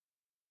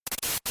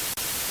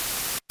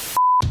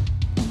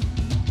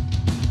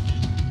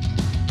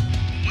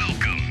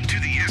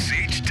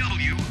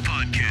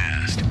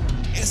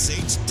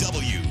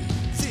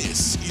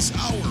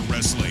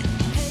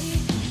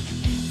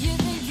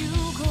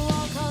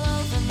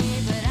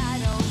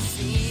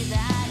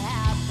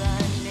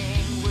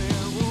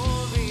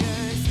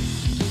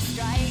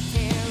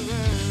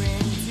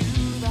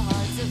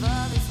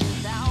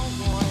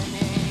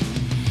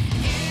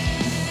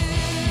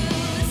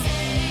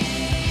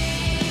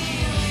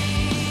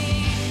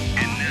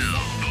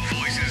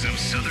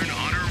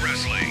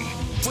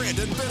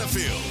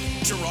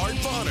Benefield, Gerard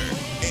Bonner,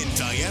 and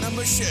Diana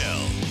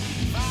Michelle.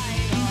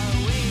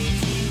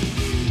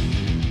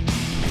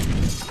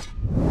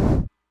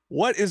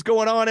 What is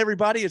going on,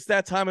 everybody? It's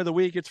that time of the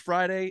week. It's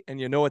Friday,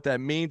 and you know what that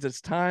means.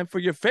 It's time for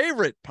your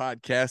favorite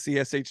podcast, the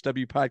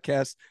SHW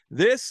Podcast.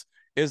 This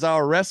is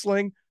our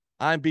wrestling.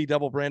 I'm B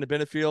Double Brandon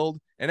Benefield,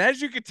 and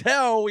as you can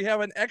tell, we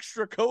have an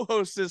extra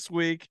co-host this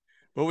week,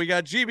 but we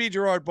got GB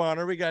Gerard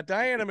Bonner, we got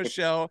Diana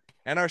Michelle,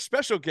 and our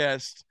special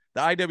guest, the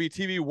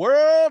IWTV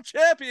World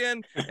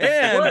Champion,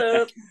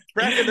 and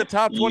cracking the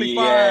top 25,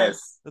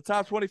 yes. the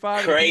top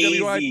 25, Crazy.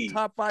 the PWI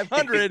top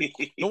 500,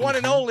 the one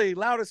and only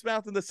loudest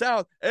mouth in the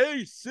South,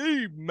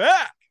 AC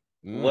Mack.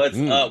 What's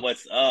up?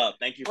 What's up?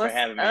 Thank you for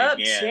having me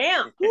again.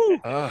 Champ?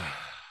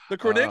 The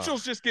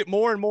credentials just get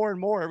more and more and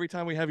more every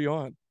time we have you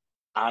on.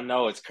 I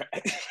know it's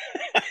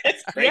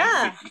it's crazy.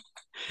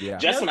 Yeah.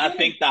 Just when I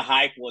think the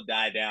hype will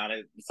die down,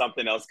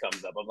 something else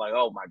comes up. I'm like,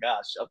 oh my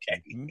gosh,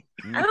 okay.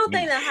 I don't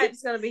think that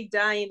hype's going to be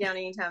dying down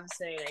anytime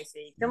soon,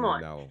 AC. Come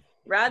on. No,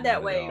 ride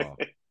that wave.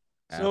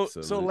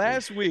 So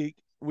last week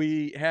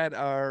we had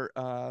our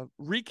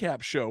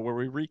recap show where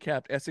we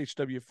recapped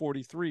SHW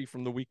 43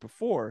 from the week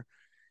before.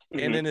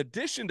 And in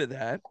addition to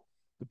that,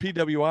 the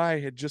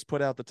PWI had just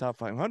put out the top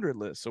 500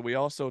 list. So we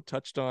also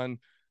touched on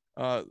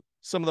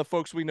some of the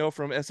folks we know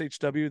from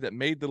SHW that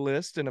made the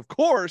list. And of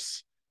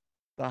course,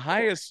 the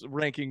highest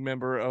ranking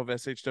member of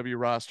SHW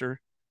roster,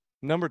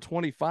 number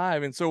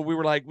 25. And so we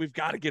were like, we've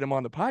got to get him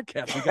on the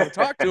podcast. We got to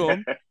talk to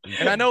him.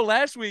 And I know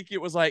last week it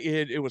was like,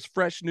 it was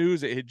fresh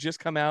news. It had just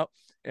come out.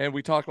 And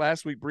we talked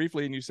last week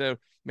briefly and you said,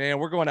 man,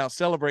 we're going out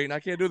celebrating. I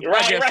can't do the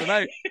podcast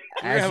tonight.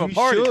 We're going to have a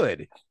party.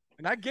 Should.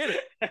 And I get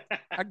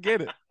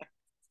it.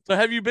 So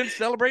have you been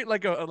celebrating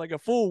like a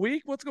full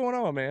week? What's going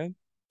on, man?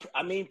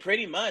 I mean,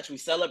 pretty much. We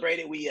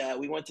celebrated. We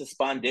went to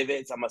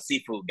Spondivits. I'm a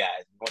seafood guy.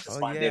 We went to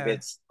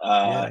Spondivits.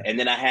 And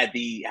then I had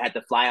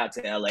to fly out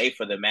to LA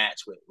for the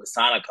match with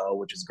Sonico,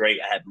 which was great.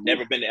 I had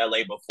never been to LA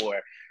before.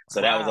 So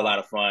that was a lot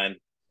of fun.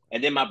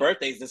 And then my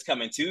birthday's this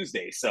coming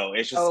Tuesday. So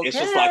it's just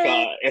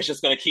it's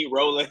just gonna keep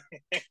rolling.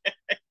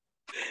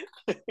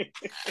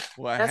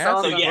 Well, that's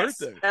awesome.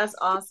 Birthday. That's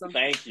awesome.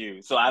 Thank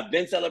you. So I've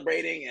been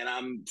celebrating and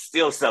I'm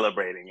still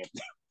celebrating it.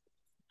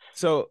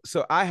 So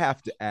I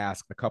have to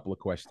ask a couple of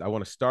questions. I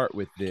want to start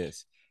with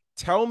this.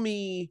 Tell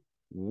me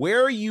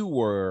where you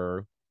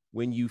were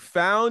when you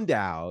found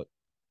out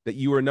that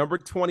you were number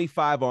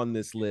 25 on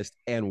this list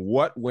and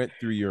what went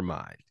through your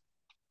mind.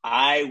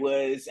 I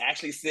was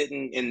actually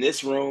sitting in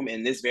this room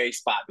in this very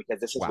spot because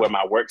this is where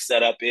my work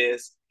setup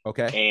is.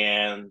 Okay.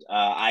 And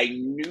I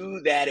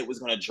knew that it was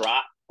going to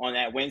drop on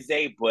that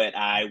Wednesday, but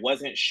I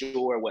wasn't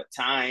sure what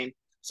time.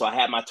 So I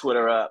had my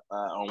Twitter up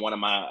on one of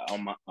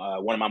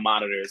my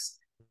monitors.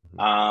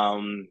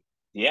 And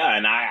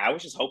I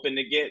was just hoping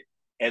to get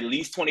at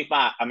least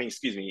 25. At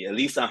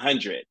least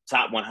 100,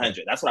 top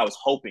 100. That's what I was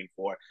hoping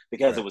for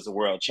because it was a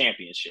world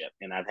championship,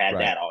 and I've had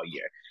that all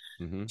year.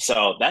 Mm-hmm.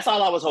 So that's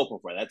all I was hoping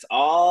for. That's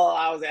all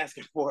I was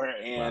asking for.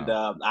 And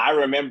I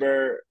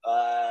remember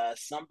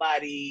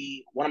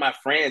one of my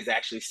friends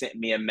actually sent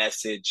me a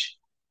message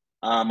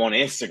on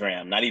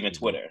Instagram, not even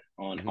Twitter,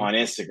 on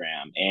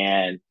Instagram.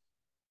 And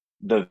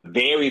the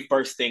very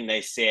first thing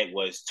they said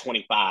was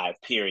 25,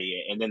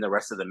 period. And then the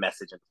rest of the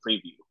message in the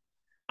preview.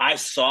 I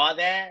saw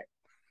that,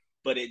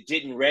 but it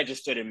didn't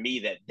register to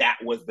me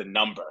that was the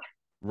number.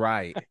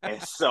 Right.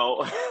 And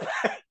so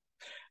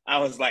I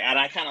was like, and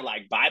I kind of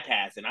like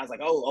bypassed it. And I was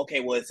like, oh, okay,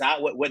 well, it's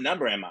out. What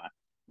number am I?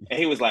 And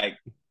he was like,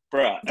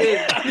 bruh,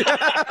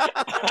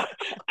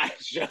 I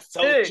just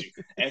told you.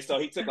 And so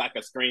he took like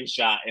a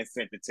screenshot and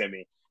sent it to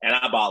me. And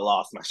I about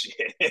lost my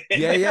shit.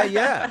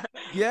 Yeah.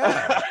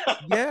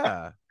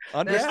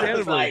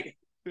 Understandably.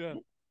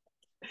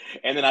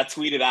 And then I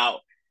tweeted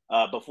out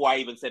before I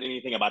even said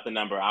anything about the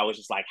number. I was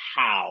just like,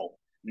 how?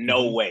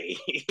 No way.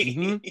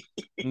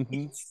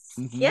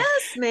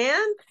 Yes,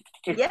 man.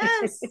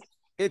 Yes.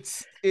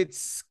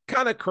 It's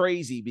kind of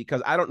crazy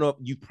because I don't know if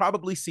you've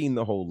probably seen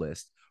the whole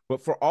list,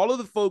 but for all of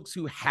the folks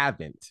who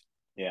haven't,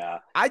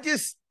 I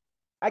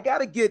got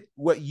to get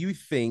what you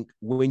think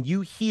when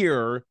you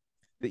hear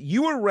that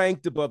you were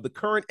ranked above the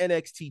current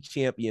NXT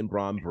champion,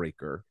 Bron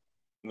Breakker.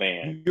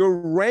 Man, you're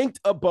ranked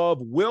above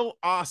Will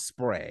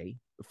Ospreay,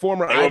 the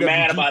former IWGP. They were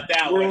mad about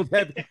that one.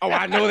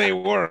 I know they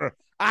were.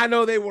 I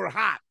know they were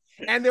hot.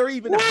 And they're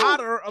even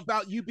hotter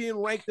about you being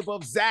ranked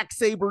above Zack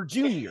Sabre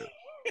Jr.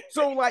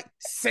 So like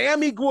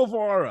Sammy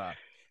Guevara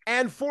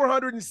and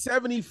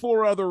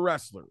 474 other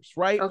wrestlers,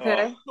 right?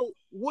 Okay. So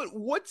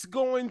what's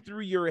going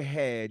through your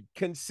head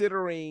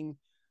considering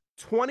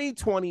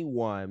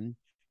 2021,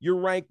 you're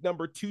ranked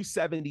number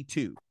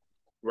 272.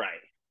 Right.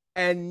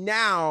 And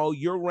now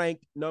you're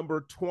ranked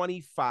number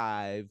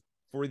 25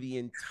 for the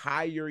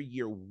entire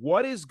year.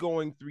 What is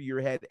going through your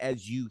head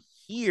as you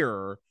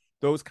hear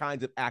those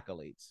kinds of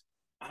accolades?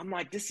 I'm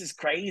like, this is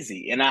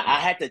crazy. And I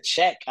had to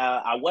check.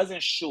 I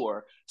wasn't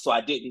sure, so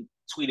I didn't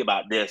tweet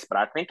about this, but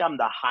I think I'm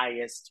the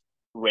highest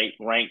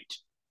ranked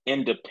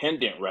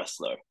independent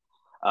wrestler.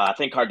 I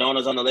think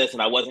Cardona's on the list,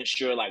 and I wasn't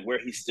sure like where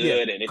he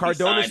stood and if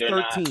Cardona's he signed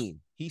or 13. not.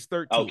 He's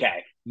 13.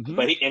 Okay.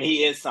 But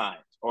he is signed,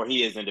 or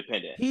he is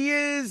independent. He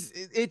is.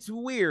 It's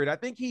weird. I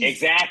think he's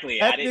exactly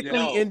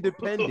technically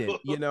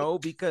independent.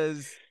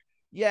 Because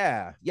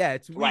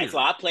it's weird. Right. So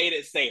I played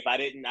it safe. I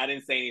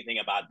didn't say anything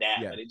about that,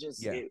 but it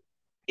just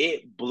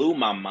it blew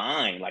my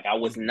mind. Like I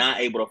was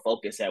not able to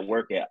focus at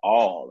work at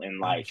all, and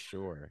like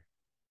sure.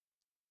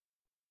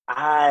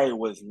 I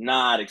was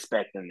not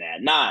expecting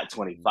that. Not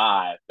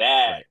 25.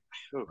 That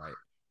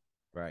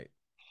right.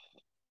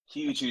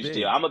 Huge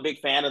deal. I'm a big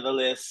fan of the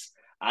list.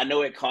 I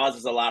know it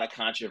causes a lot of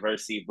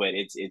controversy, but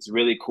it's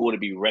really cool to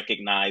be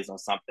recognized on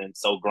something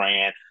so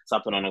grand,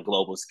 something on a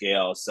global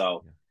scale.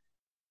 So,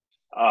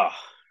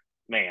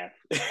 man,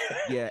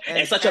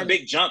 and such a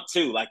big jump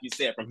too, like you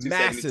said, from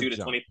 272 to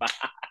 25.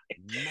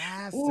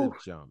 Massive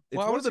jump. It's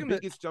one of the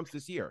biggest jumps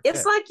this year.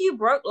 It's like you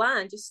broke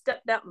line, just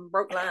stepped out and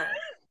broke line.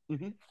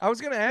 I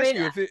was going to ask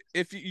you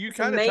if you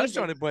kind of touched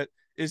on it, but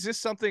is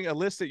this a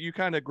list that you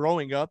kind of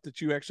growing up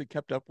that you actually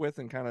kept up with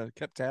and kind of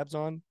kept tabs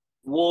on?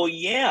 Well,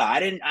 yeah,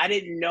 I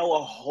didn't know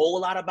a whole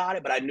lot about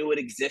it, but I knew it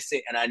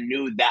existed, and I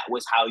knew that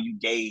was how you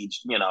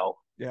gauged,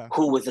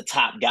 who was the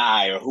top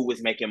guy or who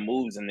was making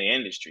moves in the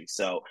industry.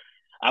 So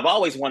I've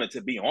always wanted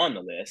to be on the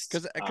list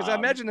because I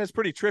imagine that's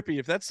pretty trippy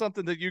if that's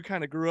something that you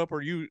kind of grew up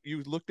or you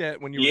looked at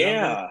when you were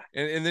younger,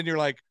 and then you're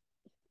like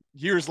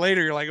years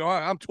later you're like, oh,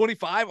 I'm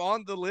 25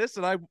 on the list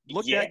and I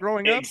looked at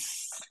growing up.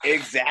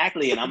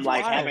 Exactly, and I'm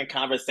like having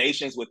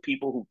conversations with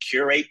people who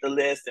curate the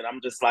list, and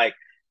I'm just like,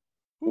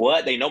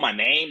 what? They know my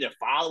name. They're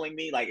following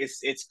me. Like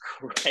it's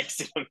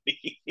crazy to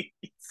me.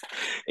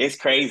 It's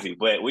crazy,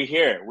 but we're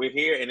here,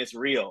 and it's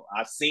real.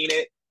 I've seen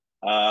it.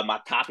 My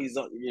copies,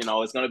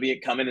 it's going to be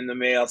coming in the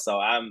mail. So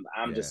I'm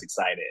just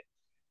excited.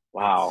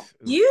 Wow.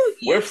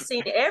 You've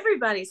seen it.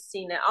 Everybody's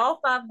seen it. All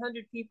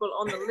 500 people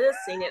on the list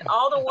seen it.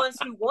 All the ones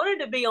who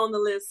wanted to be on the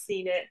list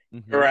seen it.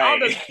 Right. All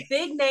the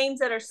big names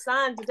that are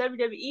signed to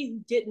WWE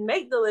who didn't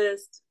make the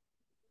list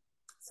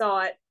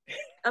saw it.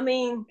 I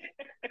mean,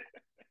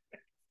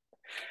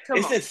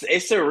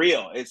 it's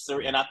surreal.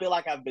 And I feel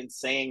like I've been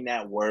saying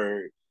that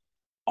word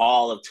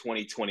all of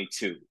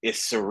 2022.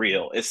 It's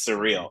surreal. It's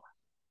surreal.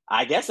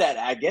 I guess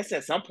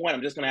at some point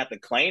I'm just gonna have to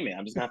claim it.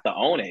 I'm just gonna have to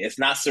own it. It's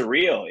not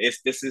surreal.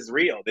 This is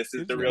real. This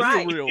is the real.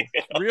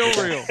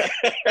 Real.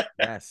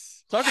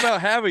 Yes. Talk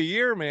about have a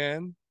year,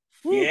 man.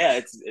 Woo.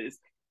 Yeah, it's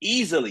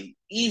easily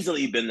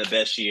been the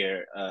best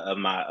year of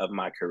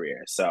my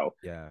career. So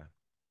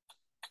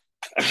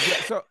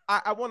so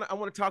I want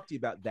to talk to you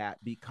about that,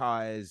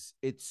 because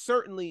it's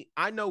certainly,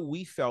 I know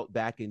we felt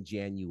back in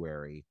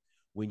January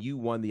when you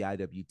won the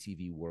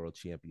IWTV World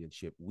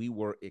Championship, we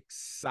were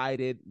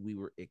excited, we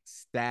were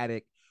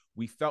ecstatic,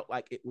 we felt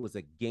like it was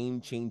a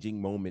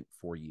game-changing moment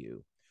for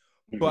you.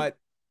 But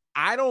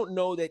I don't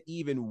know that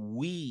even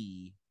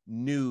we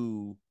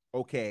knew,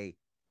 okay,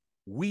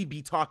 we'd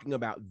be talking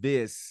about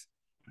this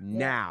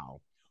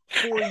now.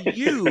 For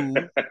you,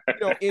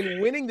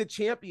 in winning the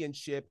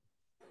championship,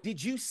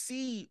 did you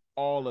see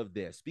all of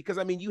this? Because,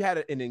 I mean, you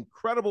had an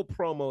incredible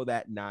promo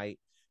that night.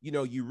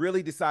 You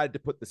really decided to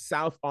put the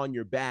South on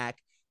your back,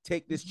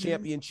 take this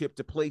championship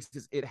to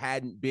places it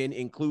hadn't been,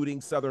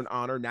 including Southern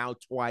Honor now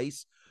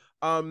twice.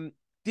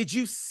 Did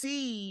you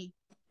see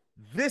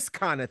this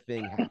kind of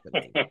thing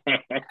happening?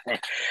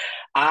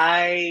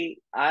 I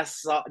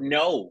saw,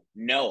 no,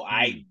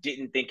 I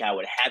didn't think I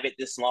would have it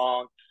this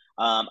long.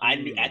 I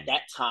knew at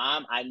that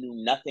time, I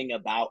knew nothing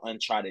about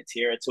uncharted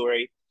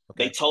territory.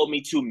 Okay. They told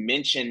me to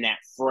mention that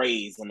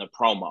phrase in the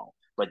promo,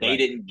 but they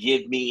didn't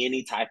give me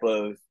any type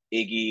of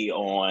Iggy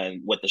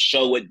on what the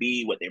show would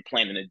be, what they're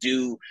planning to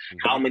do,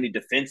 how many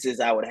defenses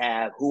I would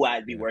have, who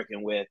I'd be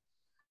working with.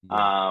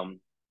 Honestly,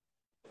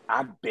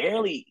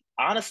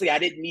 I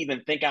didn't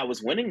even think I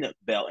was winning the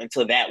belt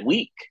until that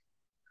week.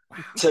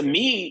 Wow. To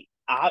me,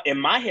 in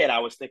my head, I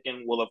was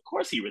thinking, well, of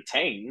course he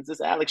retains.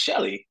 It's Alex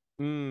Shelley.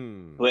 But,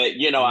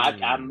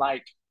 I'm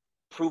like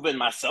proving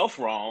myself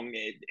wrong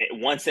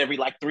once every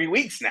 3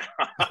 weeks now.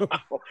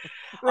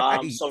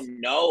 So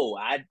no,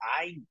 I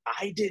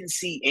didn't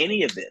see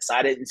any of this.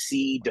 I didn't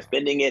see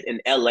defending it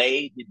in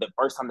LA, the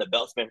first time the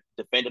belt's been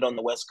defended on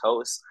the West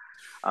Coast.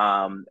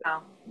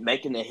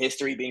 Making the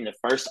history, being the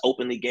first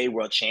openly gay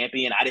world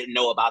champion. I didn't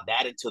know about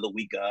that until the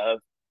week of.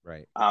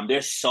 Right.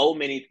 There's so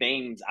many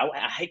things.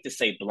 I hate to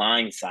say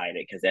blindsided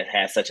because that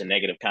has such a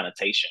negative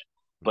connotation,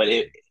 but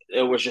it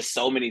was just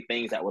so many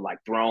things that were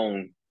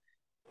thrown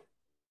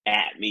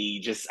at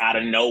me just out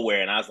of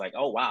nowhere, and I was like,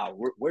 oh wow,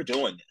 we're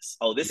doing this.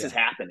 Oh, this is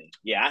happening.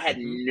 Yeah, I had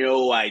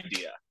no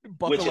idea.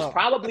 Which is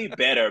probably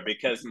better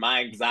because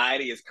my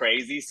anxiety is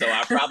crazy, so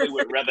I probably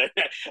would rather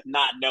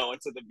not know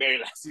until the very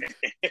last minute.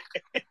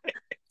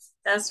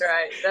 That's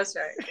right.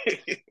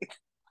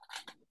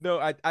 No,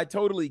 I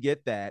totally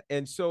get that.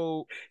 And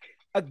so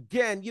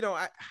again,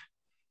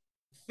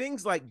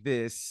 things like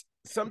this,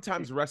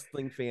 sometimes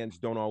wrestling fans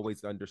don't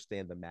always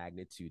understand the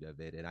magnitude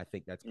of it. And I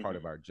think that's part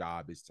of our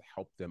job, is to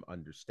help them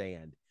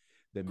understand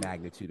the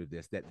magnitude of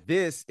this, that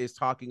this is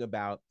talking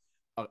about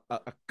a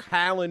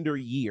calendar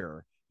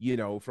year,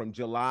 from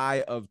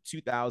July of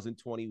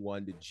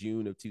 2021 to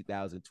June of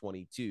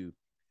 2022.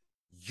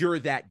 You're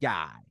that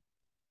guy.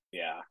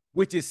 Yeah.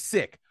 Which is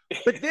sick.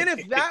 But then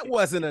if that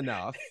wasn't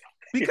enough,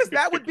 because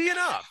that would be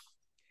enough.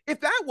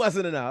 If that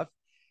wasn't enough,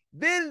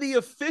 then the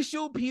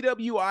official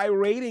PWI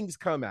ratings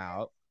come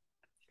out.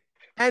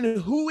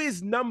 And who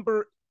is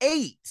number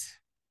 8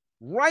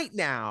 right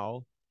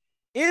now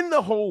in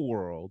the whole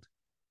world?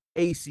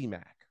 AC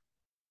Mack.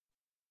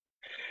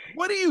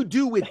 What do you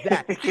do with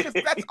that? Because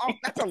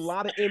that's a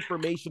lot of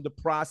information to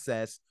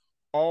process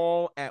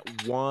all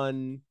at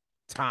one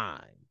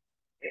time.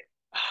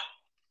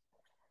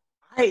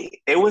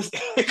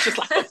 It's just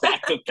like a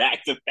back to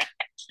back to back.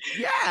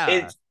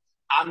 Yeah.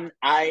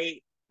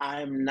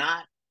 I'm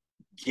not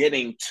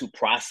getting to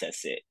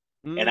process it.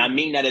 And I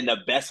mean that in the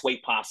best way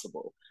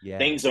possible. Yeah.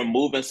 Things are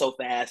moving so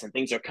fast and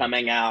things are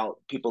coming out.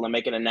 People are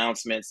making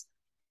announcements.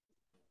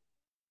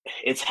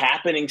 It's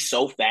happening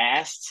so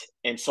fast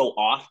and so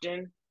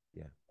often.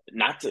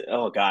 Yeah.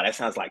 Oh God, that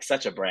sounds like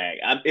such a brag.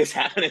 It's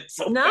happening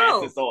so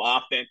fast and so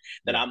often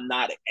that I'm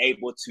not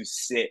able to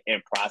sit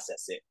and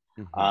process it.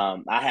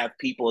 Mm-hmm. I have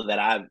people that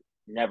I've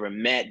never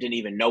met, didn't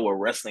even know were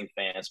wrestling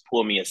fans,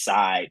 pull me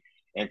aside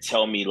and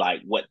tell me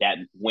like what that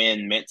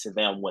win meant to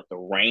them, what the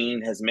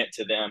reign has meant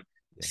to them.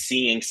 Yeah.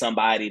 Seeing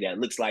somebody that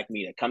looks like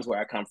me, that comes where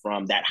I come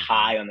from, that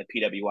high on the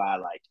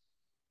PWI, like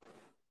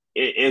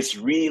it's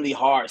really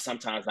hard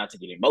sometimes not to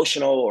get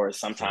emotional, or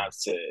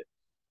sometimes to,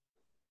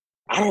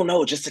 I don't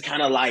know, just to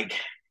kind of like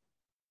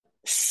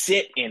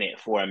sit in it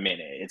for a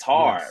minute. It's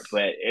hard,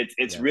 but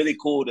it's really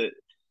cool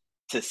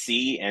to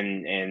see.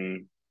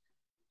 And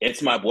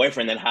it's my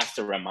boyfriend that has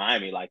to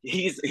remind me, like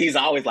he's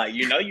always like,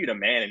 you're the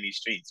man in these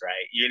streets,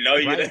 right?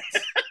 You're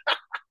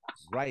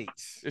Right.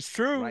 It's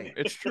true. Right.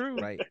 It's true.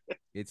 Right.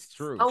 It's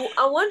true.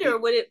 I wonder,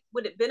 would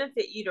it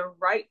benefit you to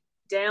write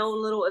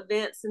down little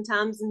events and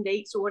times and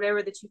dates or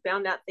whatever that you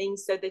found out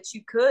things, so that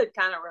you could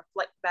kind of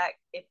reflect back?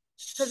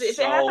 Because if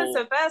it happens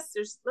so fast,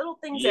 there's little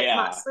things that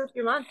might slip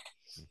your mind.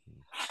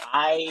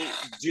 I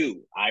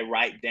do. I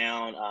write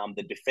down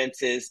the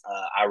defenses.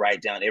 I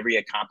write down every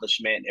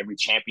accomplishment, every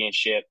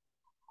championship.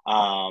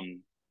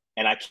 And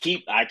I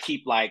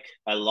keep like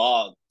a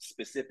log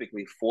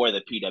specifically for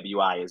the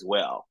PWI as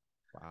well.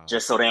 Wow.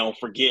 Just so they don't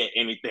forget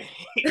anything.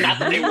 Not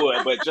that they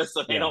would, but just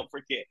so they don't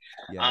forget.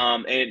 Yeah.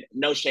 And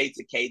no shade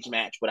to Cage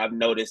Match, but I've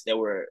noticed there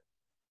were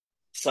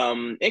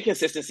some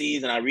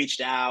inconsistencies, and I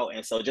reached out,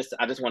 and so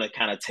I just want to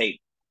kind of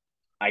take,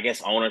 I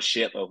guess,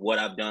 ownership of what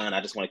I've done. I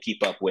just want to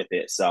keep up with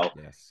it. So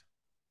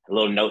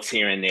little notes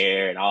here and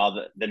there, and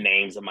all the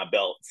names of my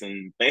belts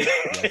and things,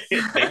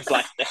 things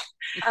like that.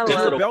 I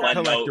love a belt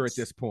collector at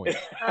this point.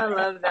 I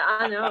love that.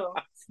 I know.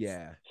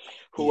 Yeah.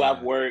 Who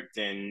I've worked,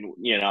 and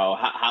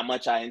how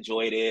much I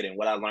enjoyed it and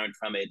what I learned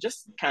from it.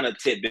 Just kind of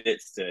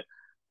tidbits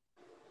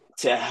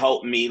to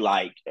help me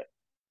like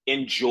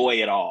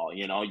enjoy it all.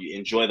 You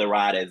enjoy the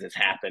ride as it's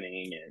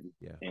happening,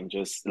 and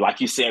just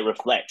like you said,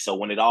 reflect. So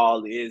when it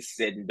all is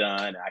said and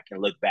done, I can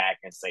look back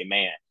and say,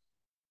 man,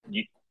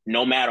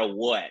 no matter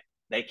what,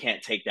 they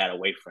can't take that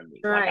away from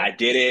me. Right. Like I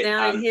did it.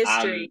 Now in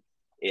history.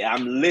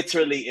 I'm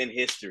literally in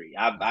history.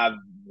 I've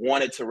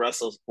wanted to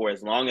wrestle for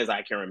as long as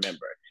I can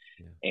remember.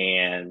 Yeah.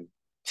 And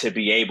to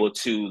be able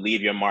to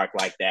leave your mark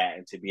like that,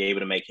 and to be able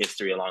to make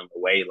history along the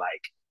way,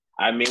 like,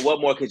 I mean, what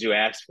more could you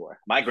ask for?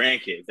 My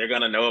grandkids, they're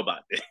going to know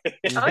about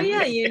this. Oh,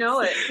 yeah, you know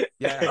it.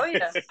 Yeah. Oh,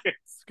 yeah.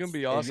 It's going to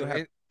be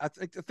awesome. I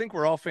think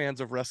we're all fans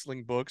of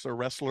wrestling books or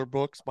wrestler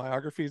books,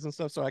 biographies and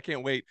stuff, so I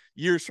can't wait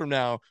years from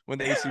now when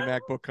the AC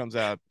Mack book comes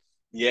out.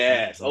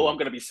 Yes. Oh, I'm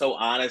going to be so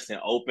honest and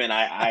open.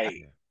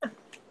 I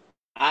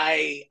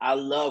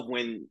love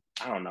when,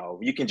 I don't know,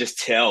 you can just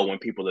tell when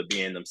people are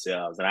being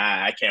themselves, and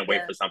I can't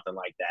wait for something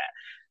like that.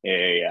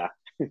 Yeah.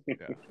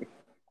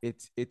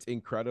 It's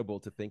incredible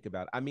to think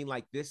about. I mean,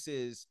 like, this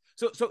is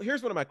so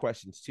here's one of my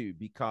questions too,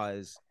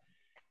 because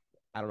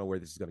I don't know where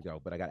this is going to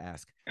go, but I got to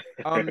ask.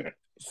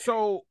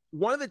 So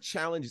one of the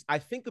challenges I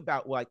think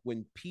about, like,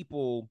 when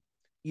people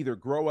either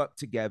grow up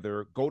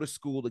together, go to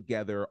school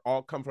together,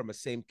 all come from a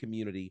same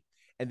community,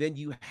 and then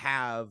you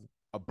have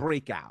a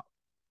breakout,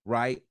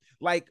 right?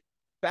 Like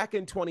back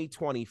in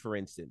 2020, for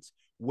instance,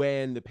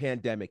 when the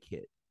pandemic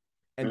hit,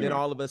 and then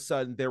all of a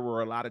sudden there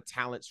were a lot of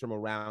talents from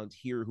around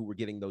here who were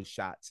getting those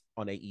shots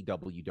on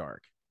AEW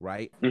Dark,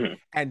 right? Mm-hmm.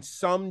 And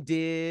some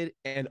did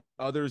and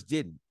others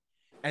didn't.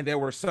 And there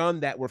were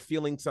some that were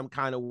feeling some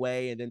kind of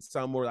way, and then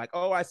some were like,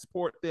 oh, I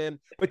support them.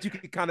 But you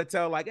could kind of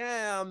tell, like,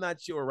 I'm not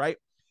sure, right?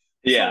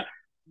 Yeah.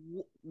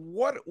 So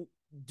what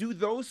do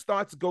those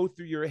thoughts go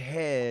through your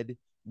head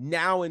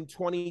now in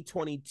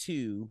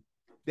 2022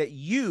 that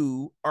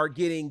you are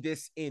getting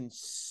this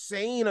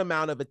insane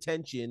amount of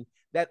attention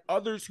that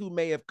others who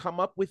may have come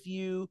up with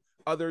you,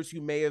 others who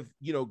may have,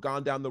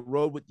 gone down the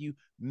road with you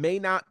may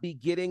not be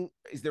getting?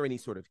 Is there any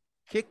sort of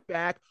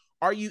kickback?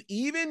 Are you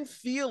even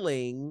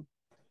feeling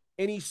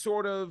any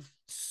sort of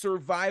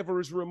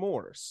survivor's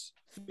remorse,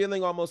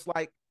 feeling almost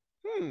like,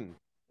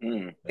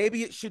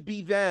 maybe it should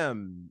be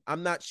them?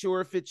 I'm not sure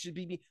if it should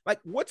be me.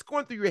 Like, what's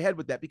going through your head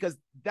with that? Because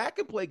that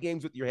can play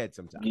games with your head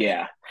sometimes.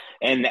 Yeah.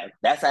 And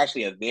that's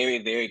actually a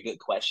very, very good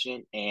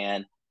question.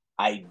 And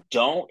I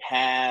don't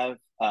have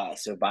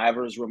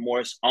survivor's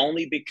remorse,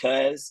 only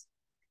because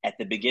at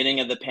the beginning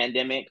of the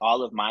pandemic,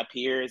 all of my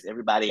peers,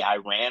 everybody I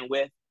ran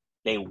with,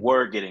 they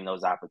were getting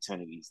those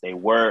opportunities. They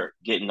were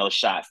getting those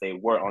shots. They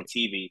were on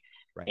TV.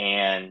 Right.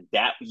 And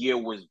that year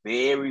was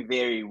very,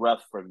 very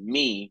rough for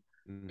me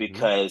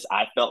because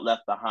I felt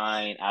left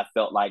behind. I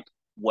felt like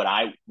what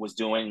I was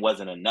doing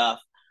wasn't enough.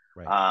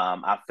 Right.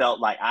 I felt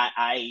like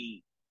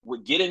I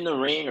would get in the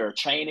ring or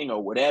training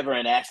or whatever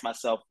and ask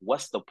myself,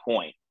 what's the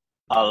point?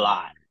 A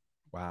lot.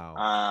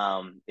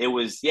 Wow. It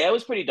was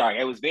pretty dark.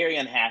 I was very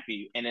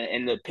unhappy.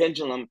 And the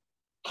pendulum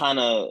kind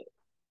of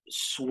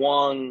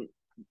swung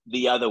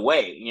the other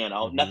way,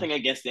 nothing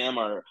against them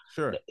or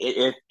sure.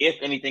 If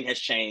anything has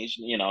changed,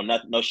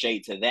 no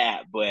shade to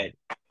that, but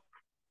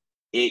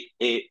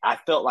I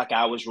felt like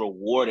I was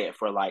rewarded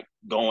for like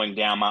going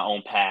down my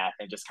own path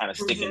and just kind of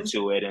sticking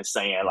to it and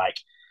saying like,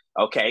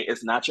 okay,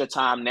 it's not your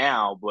time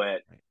now,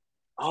 but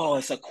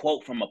it's a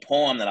quote from a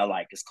poem that I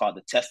like. It's called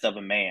The Test of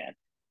a Man.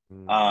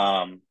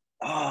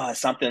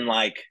 Something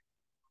like,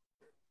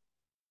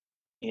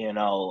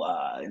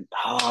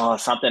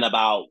 something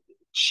about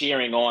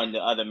cheering on the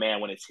other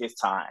man when it's his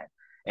time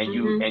and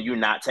you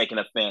not taking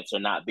offense or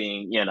not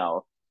being,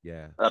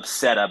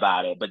 upset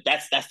about it. But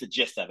that's the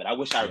gist of it. I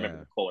wish I remember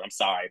the quote. I'm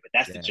sorry, but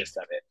that's the gist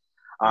of it.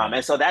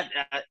 And so that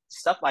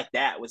stuff like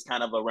that was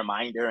kind of a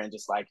reminder and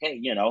just like, hey,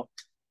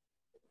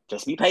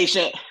 just be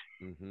patient.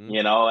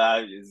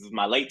 This is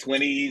my late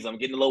 20s. I'm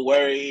getting a little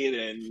worried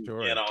and,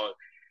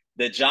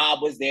 the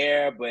job was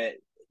there, but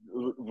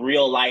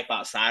real life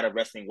outside of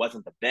wrestling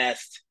wasn't the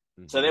best.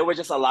 So there were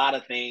just a lot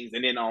of things.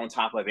 And then on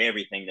top of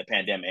everything, the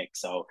pandemic.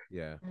 So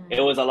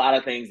it was a lot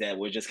of things that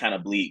were just kind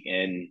of bleak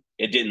and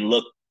it didn't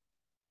look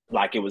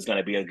like it was going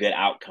to be a good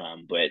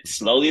outcome, but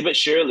slowly but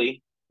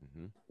surely,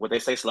 what they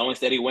say, slow and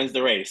steady wins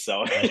the race.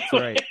 So that's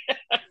right.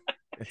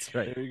 That's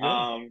right.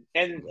 And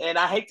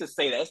I hate to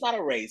say that it's not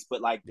a race,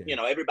 but like,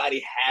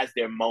 everybody has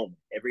their moment.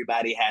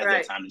 Everybody has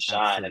their time to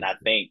shine. Absolutely. And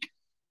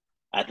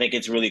I think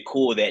it's really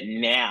cool that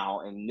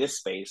now in this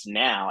space,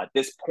 at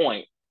this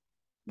point,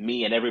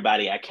 me and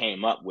everybody I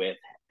came up with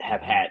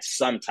have had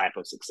some type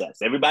of success.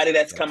 Everybody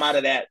that's come out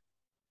of that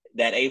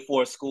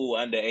A4 school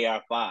under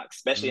AR Fox,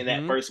 especially in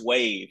that first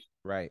wave,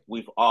 right?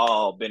 We've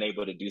all been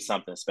able to do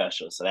something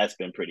special. So that's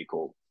been pretty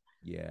cool.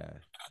 Yeah.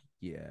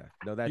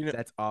 No,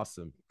 that's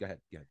awesome. Go ahead.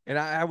 And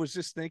I was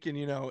just thinking,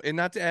 and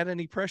not to add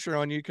any pressure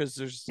on you because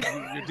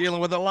you're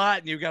dealing with a lot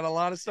and you've got a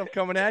lot of stuff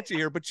coming at you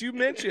here. But you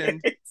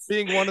mentioned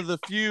being one of the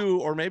few,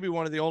 or maybe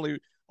one of the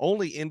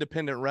only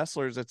independent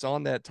wrestlers that's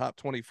on that top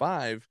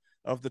 25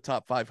 of the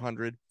top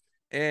 500,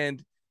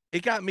 and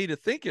it got me to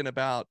thinking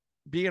about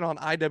being on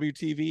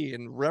IWTV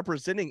and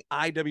representing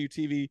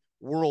IWTV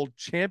World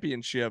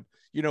Championship.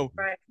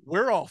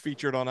 We're all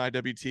featured on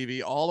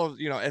IWTV, all of,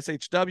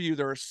 SHW.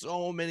 There are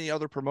so many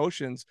other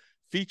promotions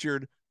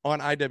featured on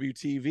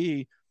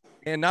IWTV.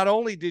 And not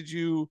only did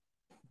you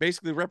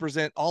basically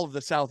represent all of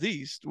the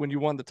Southeast when you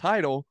won the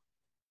title,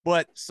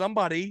 but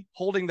somebody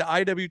holding the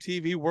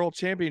IWTV World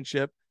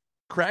Championship,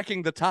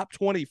 cracking the top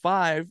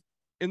 25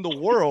 in the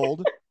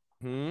world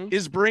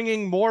is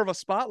bringing more of a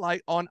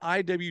spotlight on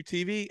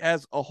IWTV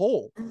as a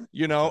whole,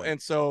 and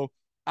so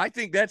I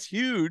think that's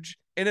huge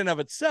in and of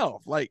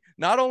itself, like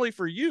not only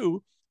for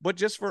you, but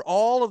just for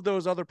all of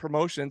those other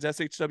promotions,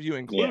 SHW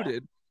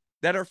included,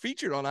 that are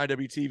featured on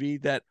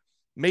IWTV that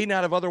may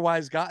not have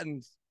otherwise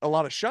gotten a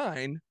lot of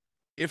shine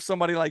if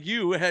somebody like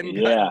you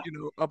hadn't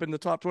gotten, up in the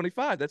top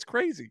 25. That's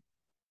crazy.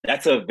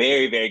 That's a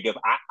very, very good.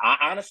 I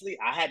honestly,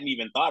 I hadn't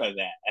even thought of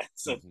that.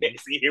 So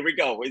see, here we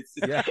go.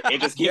 It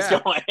just keeps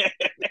going.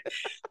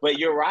 But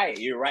you're right.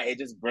 It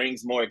just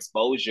brings more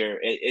exposure.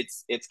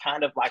 It's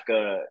kind of like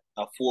a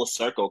full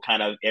circle,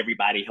 kind of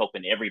everybody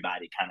helping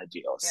everybody kind of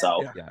deal.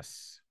 So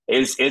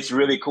it's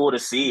really cool to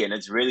see, and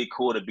it's really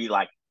cool to be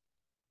like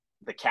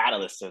the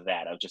catalyst of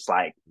that. Of just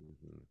like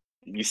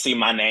you see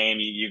my name,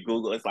 you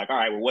Google, it's like, all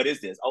right, well, what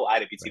is this? Oh,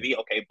 IWTV.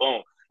 Okay,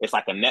 boom. It's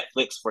like a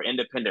Netflix for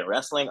independent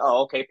wrestling.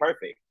 Oh, okay,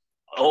 perfect.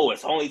 Oh,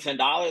 it's only $10.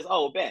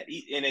 Oh, bet.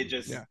 And it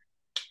just it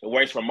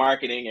works for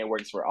marketing. It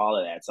works for all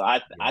of that. So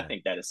I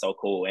think that is so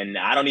cool. And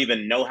I don't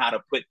even know how to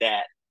put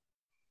that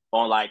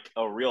on like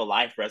a real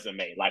life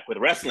resume. Like with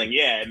wrestling,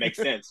 it makes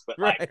sense. But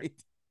like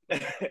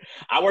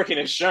I work in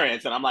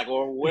insurance, and I'm like,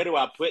 well, where do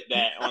I put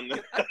that on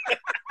the?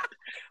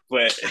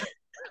 But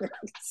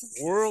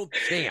world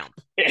champ.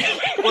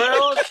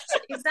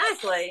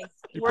 Exactly.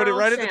 You put it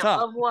right at the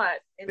top of what?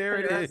 There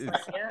it is.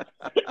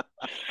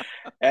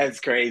 That's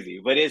crazy,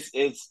 but it's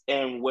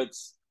and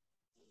what's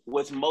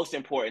most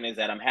important is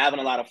that I'm having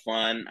a lot of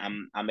fun.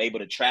 I'm able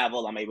to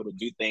travel. I'm able to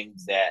do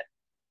things that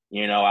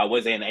I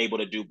wasn't able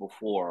to do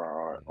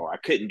before, or I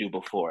couldn't do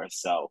before.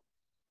 So,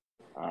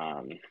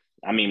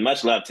 I mean,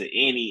 much love to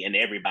any and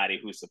everybody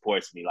who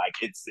supports me. Like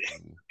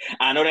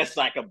I know that's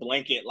like a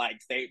blanket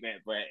like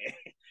statement, but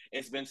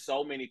it's been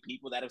so many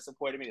people that have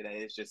supported me that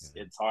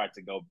it's hard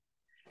to go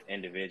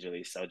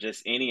individually. So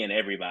just any and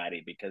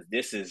everybody, because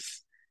this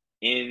is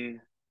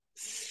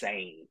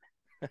insane.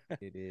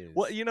 It is.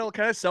 Well,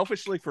 kind of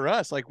selfishly for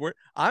us, like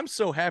I'm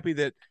so happy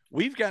that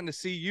we've gotten to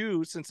see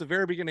you since the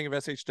very beginning of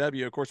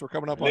SHW. Of course, we're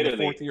coming up on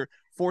the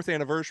fourth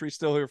anniversary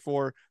still here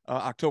for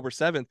October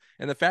 7th.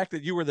 And the fact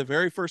that you were the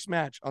very first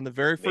match on the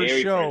very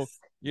first show,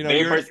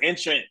 very first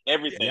entrant,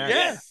 everything.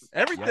 Yes.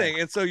 Everything.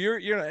 Yeah. And so you're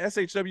an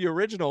SHW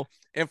original.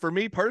 And for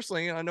me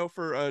personally, and I know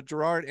for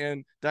Gerard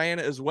and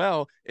Diana as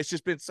well, it's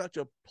just been such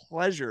a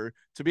pleasure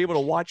to be able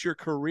to watch your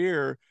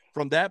career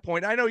from that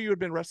point. I know you had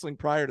been wrestling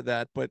prior to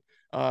that, but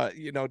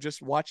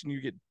just watching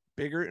you get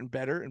bigger and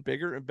better and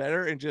bigger and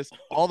better and just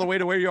all the way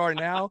to where you are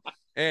now.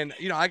 And,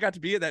 I got to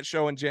be at that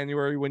show in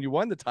January when you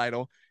won the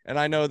title. And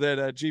I know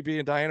that GB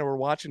and Diana were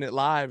watching it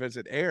live as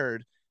it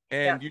aired.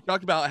 And you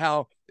talked about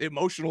how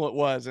emotional it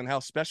was and how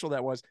special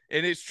that was.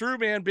 And it's true,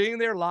 man, being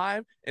there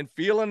live and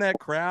feeling that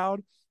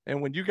crowd.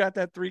 And when you got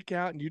that 3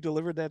 count and you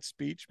delivered that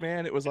speech,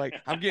 man, it was like,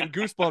 I'm getting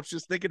goosebumps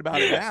just thinking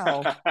about it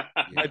now.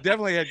 I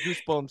definitely had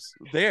goosebumps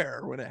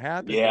there when it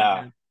happened.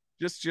 Yeah. Man.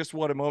 Just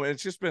what a moment.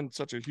 It's just been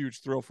such a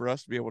huge thrill for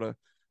us to be able to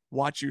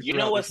watch you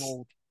throughout this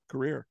whole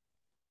career.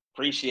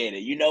 Appreciate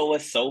it. You know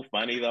what's so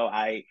funny though?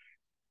 I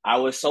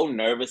was so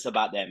nervous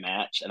about that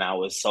match, and I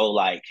was so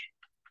like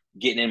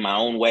getting in my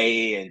own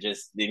way, and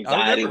just the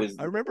anxiety was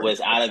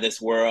out of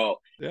this world.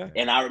 Yeah.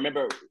 And I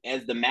remember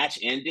as the match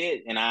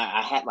ended, and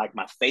I had like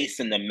my face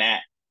in the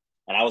mat,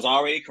 and I was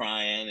already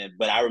crying,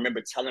 but I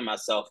remember telling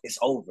myself, "It's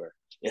over.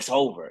 It's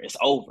over. It's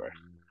over."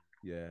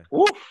 Yeah.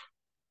 Woof.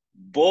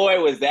 Boy,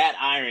 was that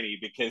irony,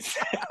 because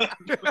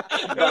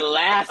the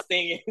last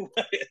thing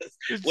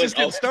was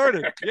getting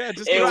started. Yeah,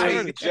 just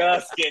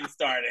getting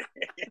started.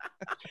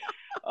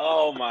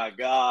 Oh my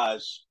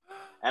gosh.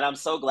 And I'm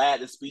so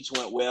glad the speech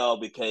went well,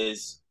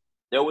 because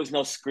there was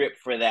no script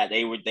for that.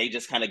 They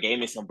just kind of gave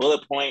me some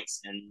bullet points,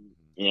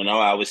 and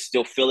I was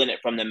still feeling it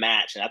from the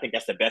match. And I think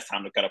that's the best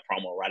time to cut a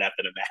promo, right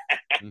after the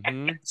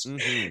match.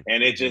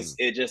 And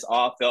it just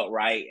all felt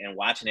right. And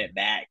watching it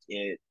back,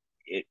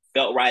 it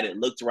felt right. It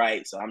looked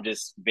right. So I'm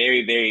just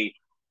very, very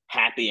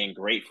happy and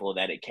grateful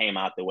that it came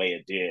out the way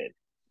it did.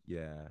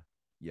 Yeah.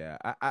 Yeah.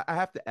 I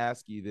have to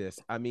ask you this.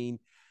 I mean,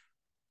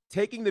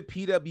 taking the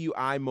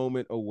PWI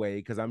moment away,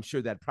 because I'm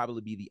sure that'd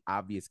probably be the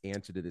obvious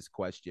answer to this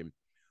question.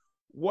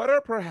 What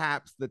are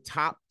perhaps the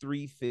top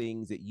 3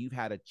 things that you've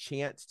had a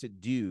chance to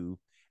do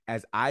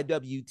as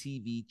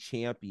IWTV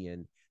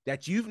champion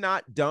that you've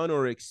not done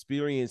or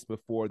experienced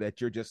before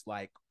that you're just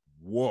like,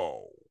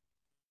 whoa?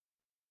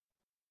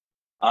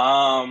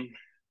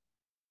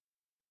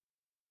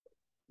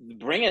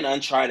 Bringing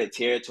uncharted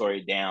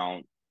territory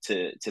down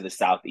to the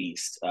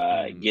Southeast,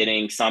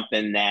 getting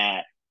something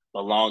that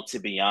belonged to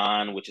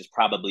Beyond, which is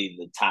probably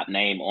the top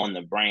name on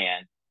the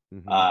brand,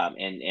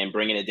 and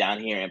bringing it down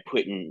here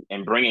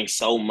and bringing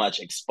so much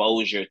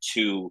exposure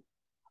to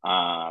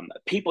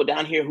people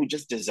down here who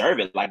just deserve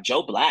it, like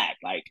Joe Black.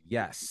 Like,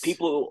 yes,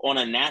 people on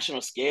a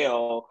national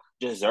scale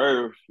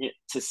deserve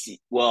to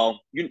see.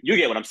 Well, you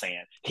get what I'm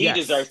saying. He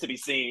deserves to be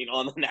seen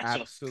on the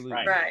national. Absolutely.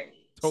 Right.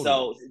 Totally.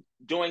 So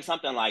doing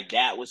something like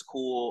that was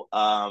cool.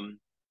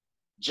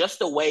 Just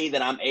the way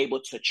that I'm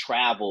able to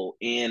travel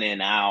in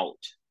and out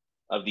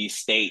of these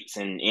states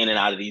and in and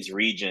out of these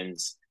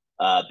regions,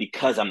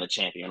 because I'm the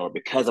champion or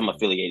because I'm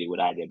affiliated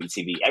with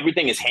IWTV.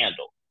 Everything is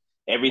handled.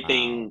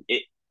 Everything. Wow.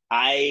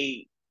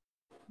 I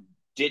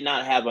did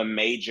not have a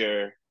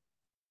major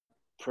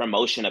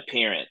promotion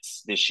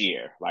appearance this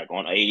year, like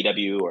on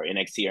AEW or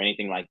NXT or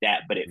anything like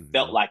that, but it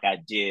felt like I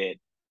did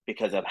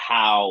because of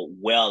how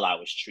well I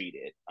was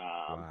treated.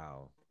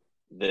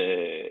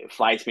 The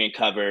flights being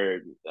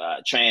covered,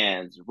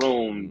 trans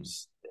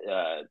rooms,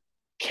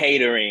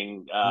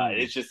 catering.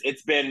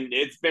 It's been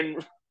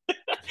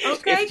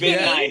okay, it's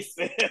been nice.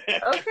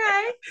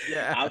 Okay.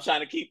 Yeah. I'm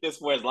trying to keep this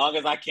for as long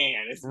as I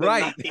can. It's been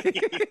right.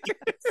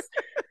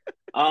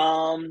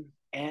 Nice.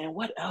 And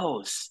what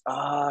else?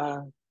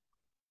 I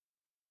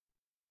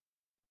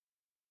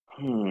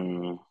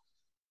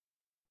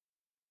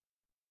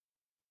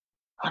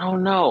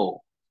don't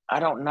know.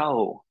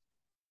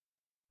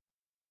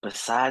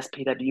 Besides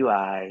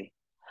PWI.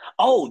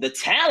 Oh, the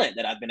talent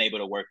that I've been able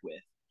to work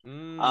with.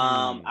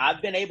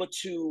 I've been able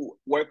to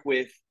work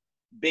with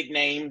big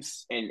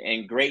names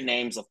and great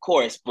names, of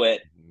course, but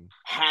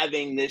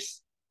having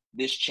this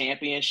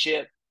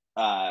championship,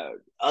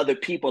 other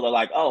people are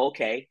like, oh,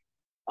 okay.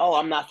 Oh,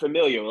 I'm not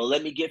familiar. Well,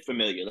 let me get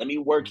familiar. Let me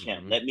work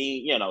him. Let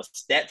me,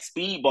 that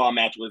speedball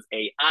match was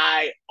a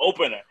eye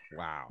opener.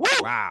 Wow. Woo!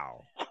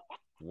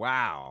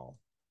 Wow.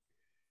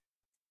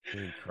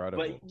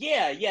 Incredible. But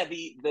yeah,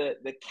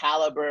 the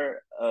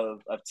caliber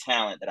of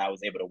talent that I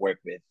was able to work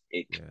with,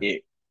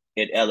 it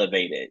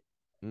elevated.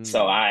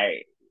 So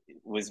I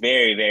was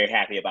very, very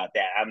happy about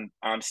that.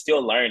 I'm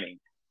still learning.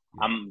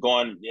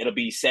 It'll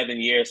be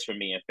 7 years for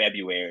me in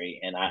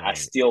February, and I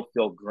still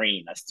feel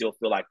green. I still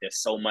feel like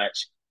there's so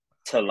much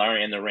to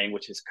learn in the ring,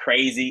 which is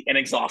crazy and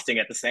exhausting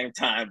at the same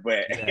time.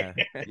 But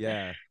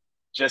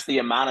just the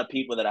amount of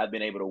people that I've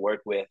been able to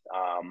work with,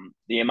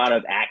 the amount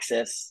of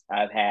access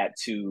I've had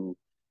to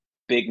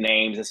big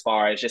names as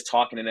far as just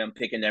talking to them,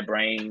 picking their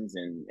brains,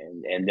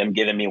 and them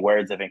giving me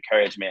words of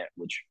encouragement,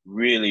 which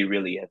really,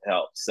 really have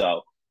helped.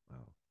 So,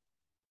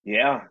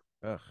 yeah.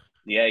 Yeah.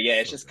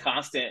 It's just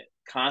constant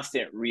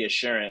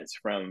reassurance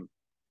from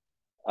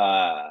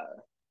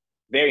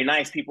very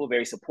nice people,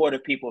 very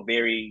supportive people,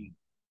 very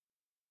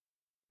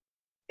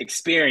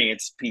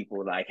experienced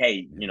people. Like,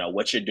 hey,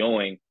 what you're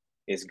doing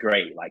is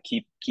great. Like,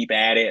 keep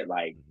at it.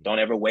 Like, don't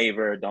ever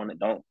waver. Don't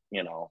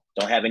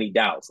have any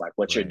doubts. Like,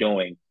 what you're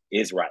doing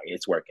is right.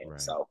 It's working.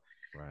 So,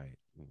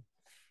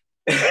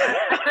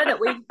 I know that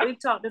we've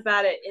talked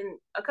about it in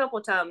a couple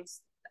of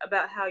times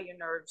about how your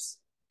nerves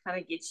kind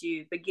of get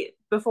you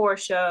before a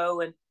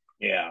show, and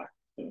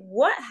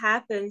what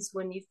happens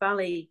when you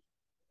finally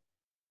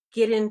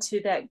get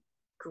into that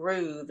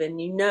groove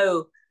and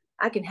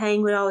I can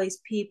hang with all these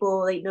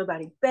people, ain't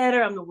nobody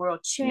better, I'm the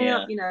world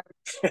champ,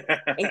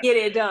 and get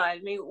it done. I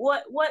mean,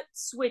 what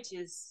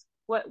switches,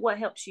 what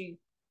helps you?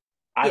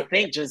 I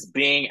think just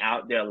being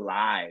out there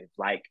live.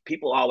 Like,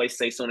 people always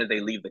say, soon as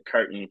they leave the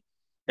curtain,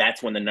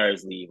 that's when the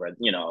nerves leave. Or,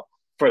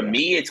 for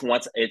me, it's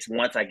once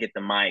I get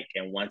the mic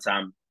and once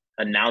I'm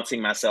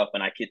announcing myself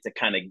and I get to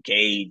kind of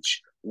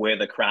gauge where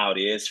the crowd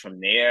is from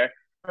there.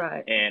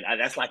 Right. And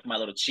that's like my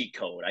little cheat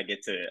code. I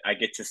get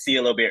to see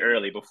a little bit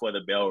early before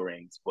the bell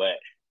rings, but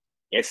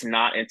it's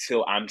not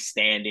until I'm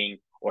standing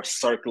or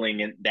circling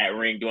in that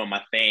ring doing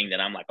my thing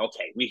that I'm like,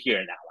 okay, we're here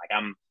now. Like,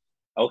 I'm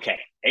okay.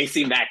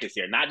 AC Mack is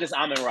here. Not just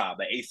Amin Ra,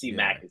 but AC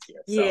Mack is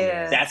here. So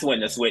that's when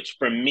the switch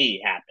for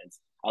me happens.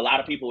 A lot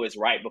of people, it's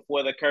right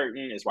before the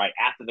curtain, it's right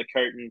after the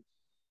curtain.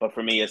 But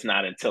for me, it's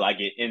not until I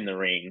get in the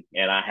ring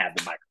and I have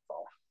the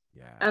microphone.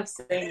 Yeah, I've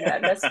seen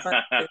that. That's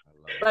fun.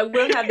 Like,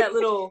 we'll have that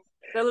little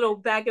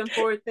back and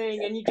forth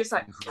thing, and you just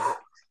like,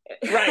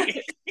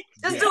 right.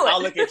 Just do it.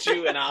 I'll look at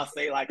you and I'll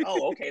say like,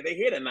 oh, okay, they're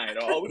here tonight.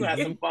 Or, oh, we're gonna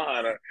have some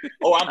fun. Or,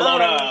 oh, I'm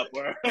blown up.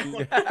 Or...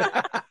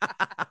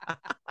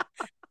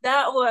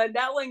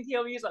 that one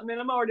killed me. He's like, man,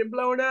 I'm already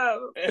blown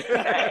up.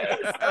 Okay,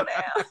 slow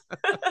down.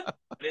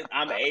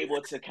 I'm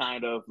able to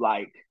kind of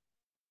like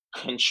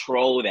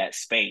control that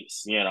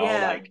space,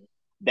 like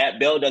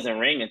that bell doesn't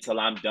ring until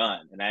I'm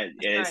done. And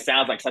it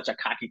sounds like such a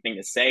cocky thing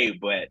to say,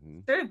 but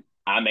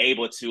I'm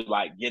able to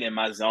like get in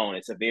my zone.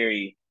 It's a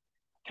very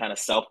kind of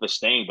selfish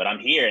thing, but I'm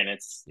here and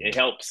it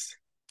helps.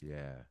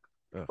 Yeah.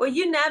 Well,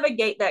 you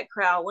navigate that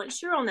crowd.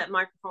 Once you're on that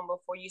microphone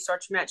before you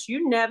start your match,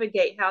 you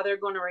navigate how they're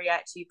going to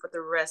react to you for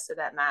the rest of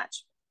that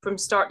match from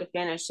start to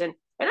finish. And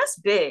that's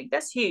big.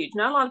 That's huge.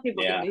 Not a lot of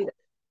people can do that.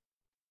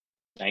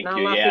 Thank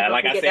you. Yeah,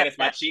 like I said, it's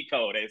my cheat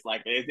code. It's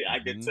like I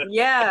get to.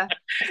 Yeah,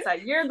 it's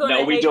like you're going.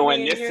 No, we're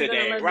doing this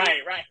today.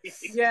 Right.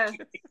 Yeah.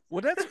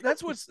 Well,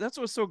 that's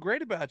what's so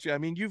great about you. I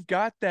mean, you've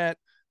got that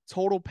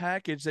total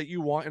package that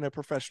you want in a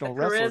professional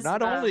wrestler.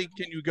 Not only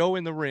can you go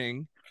in the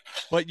ring,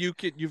 but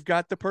you've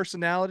got the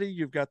personality,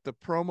 you've got the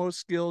promo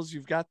skills,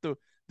 you've got the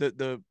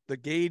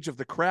gauge of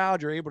the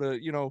crowd. You're able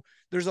to,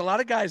 there's a lot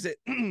of guys that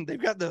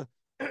they've got the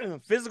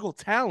physical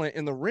talent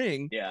in the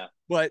ring,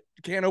 but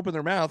can't open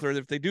their mouth, or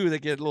if they do, they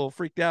get a little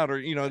freaked out,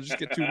 or just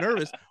get too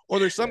nervous. Or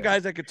there's some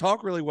guys that could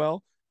talk really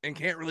well and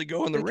can't really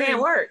go in the ring.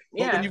 Can't work.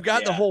 But when you've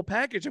got the whole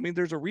package, I mean,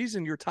 there's a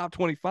reason you're top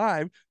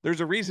 25.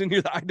 There's a reason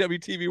you're the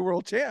IWTV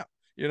World Champ.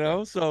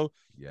 So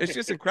it's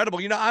just incredible.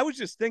 I was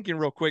just thinking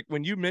real quick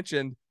when you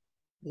mentioned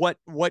what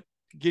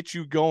gets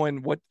you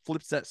going, what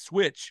flips that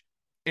switch,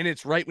 and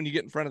it's right when you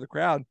get in front of the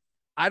crowd.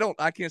 I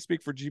can't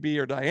speak for GB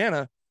or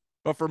Diana,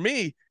 but for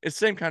me, it's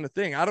the same kind of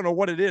thing. I don't know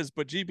what it is,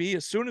 but GB,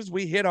 as soon as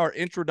we hit our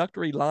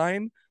introductory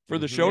line for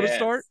the show to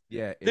start,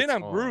 then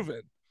I'm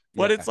grooving.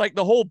 But it's like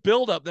the whole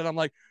buildup that I'm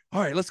like,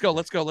 all right, let's go.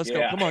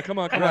 Come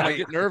on. I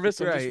get nervous.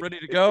 I'm just ready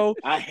to go.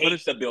 I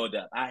hate the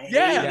buildup. I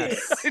hate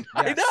it.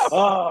 I know.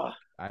 Oh.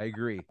 I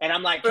agree. And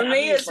I'm like, for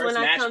me, it's when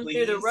I come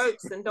through the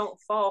ropes and don't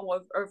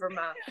fall over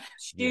my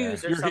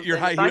shoes or something. Your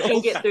high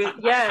heels.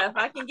 If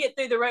I can get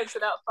through the ropes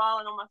without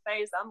falling on my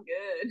face, I'm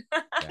good.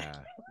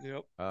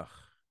 Yep. Ugh.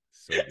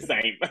 So good.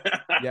 Same.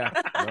 Yeah.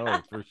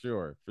 No, for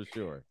sure.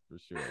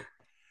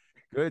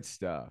 Good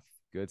stuff.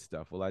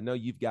 Well, I know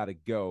you've got to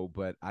go,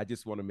 but I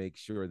just want to make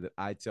sure that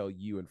I tell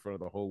you in front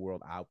of the whole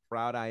world how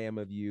proud I am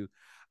of you.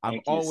 I'm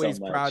always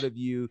proud of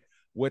you.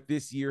 What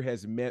this year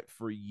has meant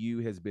for you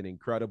has been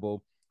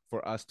incredible.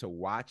 For us to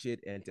watch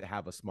it and to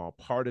have a small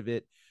part of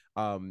it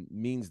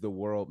means the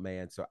world,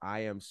 man. So I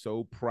am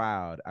so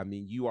proud. I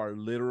mean, you are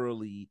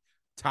literally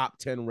top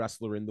 10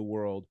 wrestler in the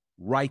world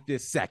right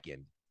this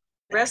second.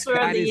 Wrestler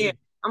of the year.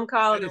 I'm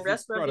calling him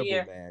wrestler of the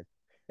year, man.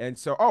 And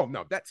so,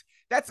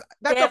 that's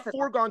a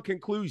foregone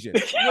conclusion.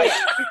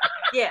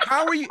 Yeah.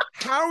 How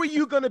are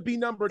you going to be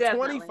number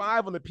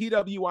 25 on the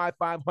PWI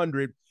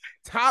 500,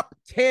 top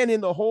 10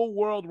 in the whole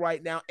world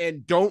right now,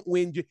 and don't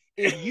win?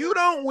 If you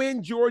don't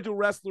win Georgia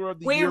Wrestler of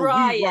the Year, we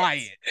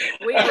riot.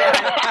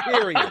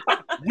 Period.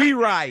 We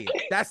riot.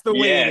 That's the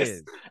way it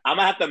is. I'm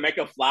gonna have to make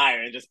a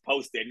flyer and just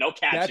post it. No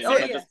caption.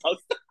 Just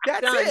post it.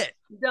 That's it.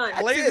 Done.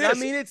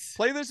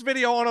 Play this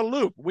video on a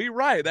loop. We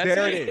riot. That's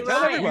there it.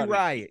 Tell everybody. We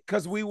riot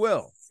because we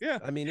will. Yeah.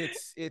 I mean,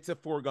 it's a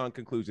foregone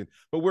conclusion.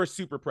 But we're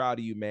super proud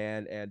of you,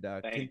 man, and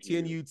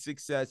continued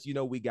success. You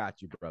know, we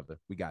got you, brother.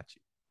 We got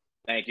you.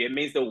 Thank you. It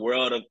means the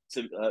world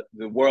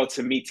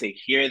to me to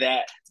hear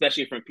that,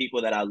 especially from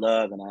people that I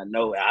love and I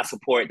know I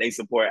support. They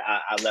support.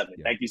 I love it.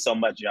 Yeah. Thank you so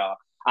much, y'all.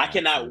 I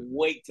cannot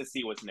wait to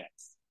see what's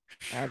next.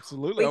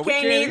 Absolutely. We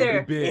can't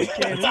either.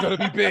 It's going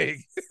to be big.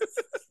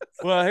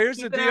 Well, here's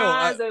the deal. Our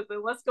eyes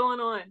open. What's going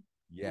on?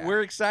 Yeah.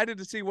 We're excited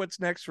to see what's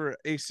next for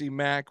AC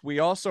Mack. We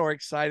also are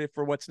excited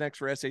for what's next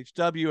for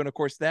SHW. And of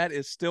course, that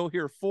is Still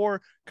Here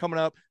 4 coming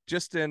up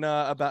just in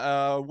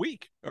about a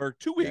week or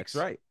 2 weeks.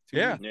 That's right.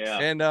 Yeah.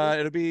 And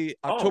it'll be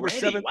October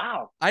 7th.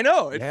 Wow. I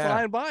know. It's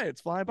flying by. It's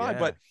flying by.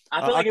 But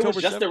I feel like October it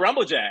was just 7th. A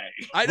Rumble Jag.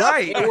 I know.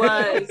 Right. It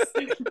was.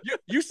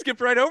 you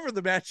skipped right over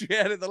the match you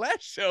had in the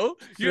last show.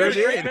 You had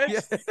a great match.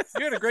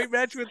 You had a great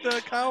match with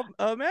Kyle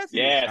Matthews.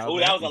 Yes. Oh,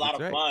 that was a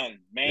lot of fun.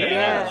 Man,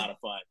 that was a lot of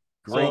fun.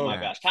 Great oh, my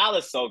gosh. Kyle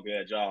is so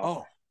good, y'all.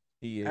 Oh,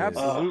 he is.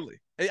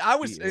 Absolutely. I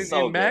was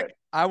in Mac.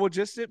 I will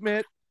just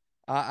admit,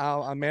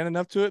 I'm man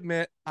enough to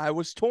admit I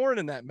was torn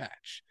in that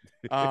match.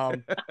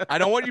 I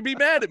don't want you to be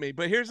mad at me,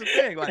 but here's the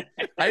thing. Like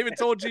I even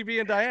told GB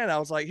and Diana, I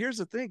was like, here's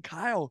the thing,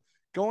 Kyle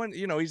going,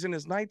 he's in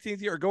his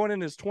 19th year, going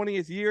in his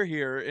 20th year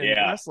here in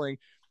wrestling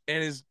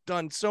and has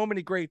done so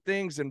many great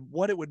things and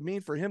what it would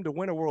mean for him to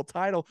win a world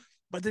title.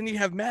 But then you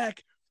have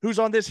Mac, who's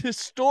on this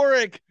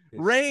historic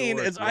reign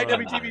as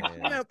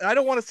IWTV champ. I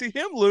don't want to see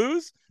him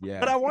lose,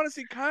 but I want to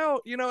see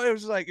Kyle.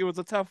 It was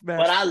a tough match.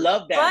 But I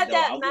love that. But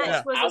that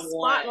match was a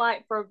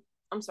spotlight for.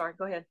 I'm sorry.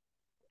 Go ahead.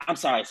 I'm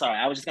sorry.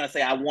 I was just gonna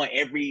say I want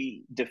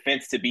every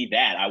defense to be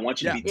that. I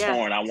want you to be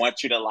torn. I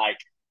want you to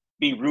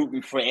be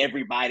rooting for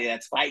everybody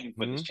that's fighting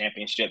for this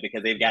championship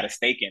because they've got a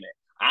stake in it.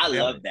 I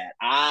love that.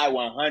 I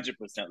 100%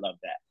 love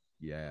that.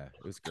 Yeah,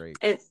 it was great.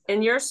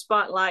 And your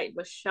spotlight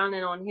was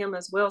shining on him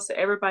as well, so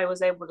everybody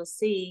was able to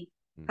see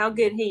how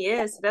good he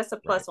is. That's a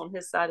plus on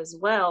his side as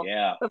well.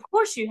 Yeah. Of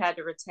course you had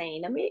to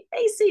retain. I mean,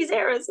 AC's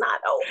era is not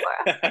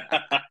over.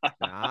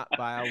 Not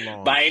by a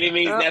long by any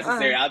means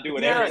necessary. I'll do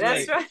whatever it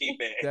takes to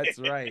keep it. That's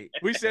right.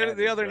 We said it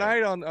the other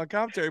night on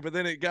commentary, but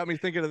then it got me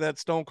thinking of that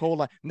Stone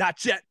Cold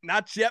not yet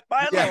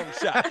by a long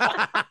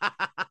shot.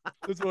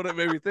 That's what it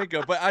made me think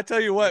of. But I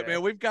tell you what,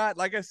 man, we've got,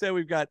 like I said,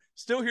 we've got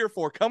Still Here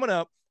 4 coming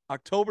up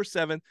October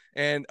 7th.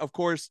 And of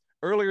course,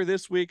 earlier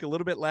this week, a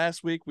little bit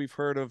last week, we've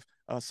heard of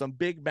some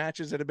big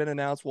matches that have been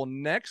announced. Well,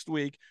 next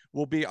week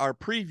will be our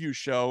preview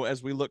show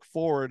as we look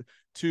forward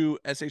to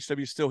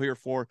SHW Still Here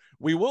 4.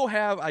 We will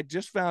have, I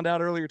just found out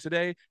earlier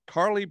today,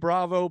 Carly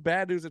Bravo,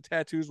 Bad News of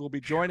Tattoos, will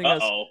be joining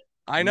us.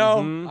 I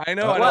know.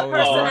 What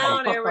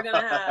personality are we going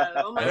to have?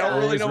 Oh my I don't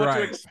really know what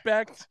to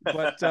expect,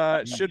 but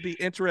it should be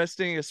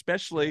interesting,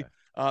 especially,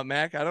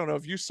 Mac, I don't know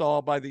if you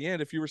saw by the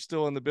end, if you were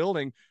still in the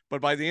building,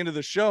 but by the end of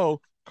the show,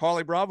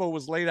 Carly Bravo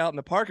was laid out in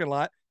the parking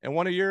lot, and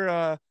one of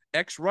your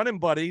ex-running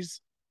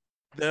buddies,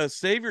 the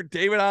Savior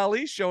David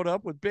Ali, showed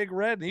up with Big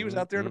Red, and he was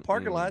out there in the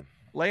parking lot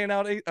laying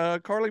out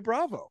Carly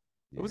Bravo.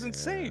 It was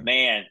insane.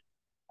 Man,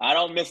 I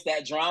don't miss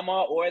that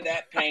drama or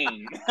that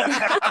pain.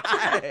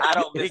 I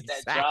don't miss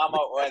that drama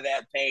or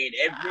that pain.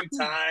 Every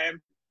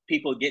time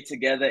people get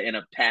together in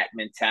a pack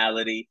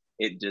mentality,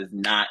 it does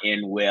not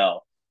end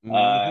well.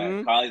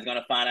 Carly's going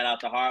to find it out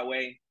the hard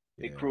way.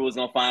 The crew is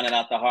going to find it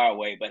out the hard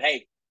way. But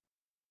hey,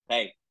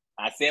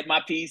 I said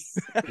my piece.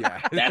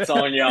 That's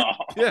on y'all.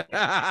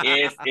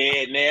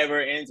 It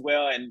never ends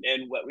well. And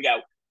what we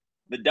got,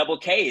 the double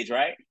cage,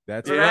 right?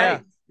 That's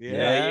right. Yeah.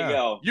 There you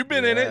go. You've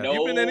been in it.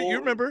 You've been in it. You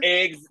remember?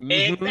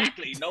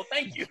 Exactly. No,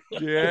 thank you.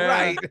 Yeah.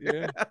 Right.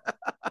 Yeah.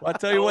 Well, I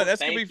tell you what,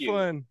 that's going to be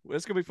fun.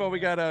 It's going to be fun. We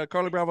got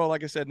Carly Bravo,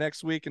 like I said,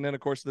 next week. And then, of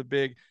course, the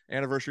big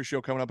anniversary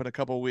show coming up in a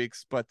couple of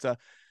weeks. But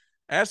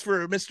as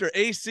for Mr.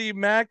 AC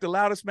Mack, the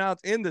loudest mouth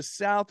in the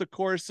South, of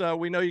course,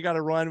 we know you got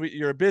to run.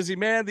 You're a busy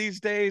man these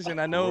days,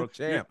 and I know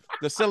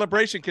the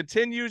celebration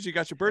continues. You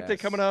got your birthday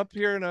coming up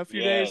here in a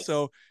few days,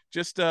 so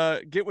just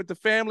get with the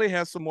family,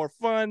 have some more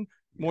fun,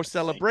 more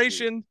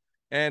celebration,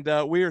 and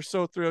we are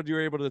so thrilled you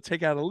were able to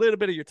take out a little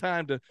bit of your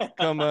time to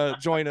come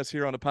join us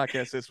here on the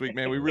podcast this week,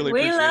 man. We really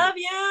appreciate it. We love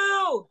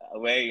you.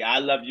 Wait, I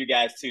love you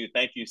guys too.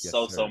 Thank you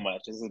so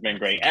much. This has been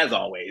great, as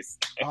always.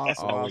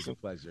 Awesome. A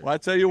pleasure. Well, I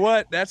tell you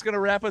what, that's going to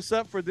wrap us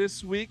up for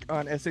this week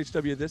on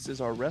SHW. This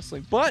is our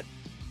wrestling. But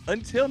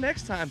until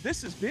next time,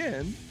 this has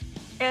been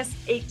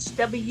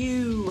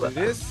SHW.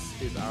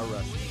 This is our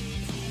wrestling.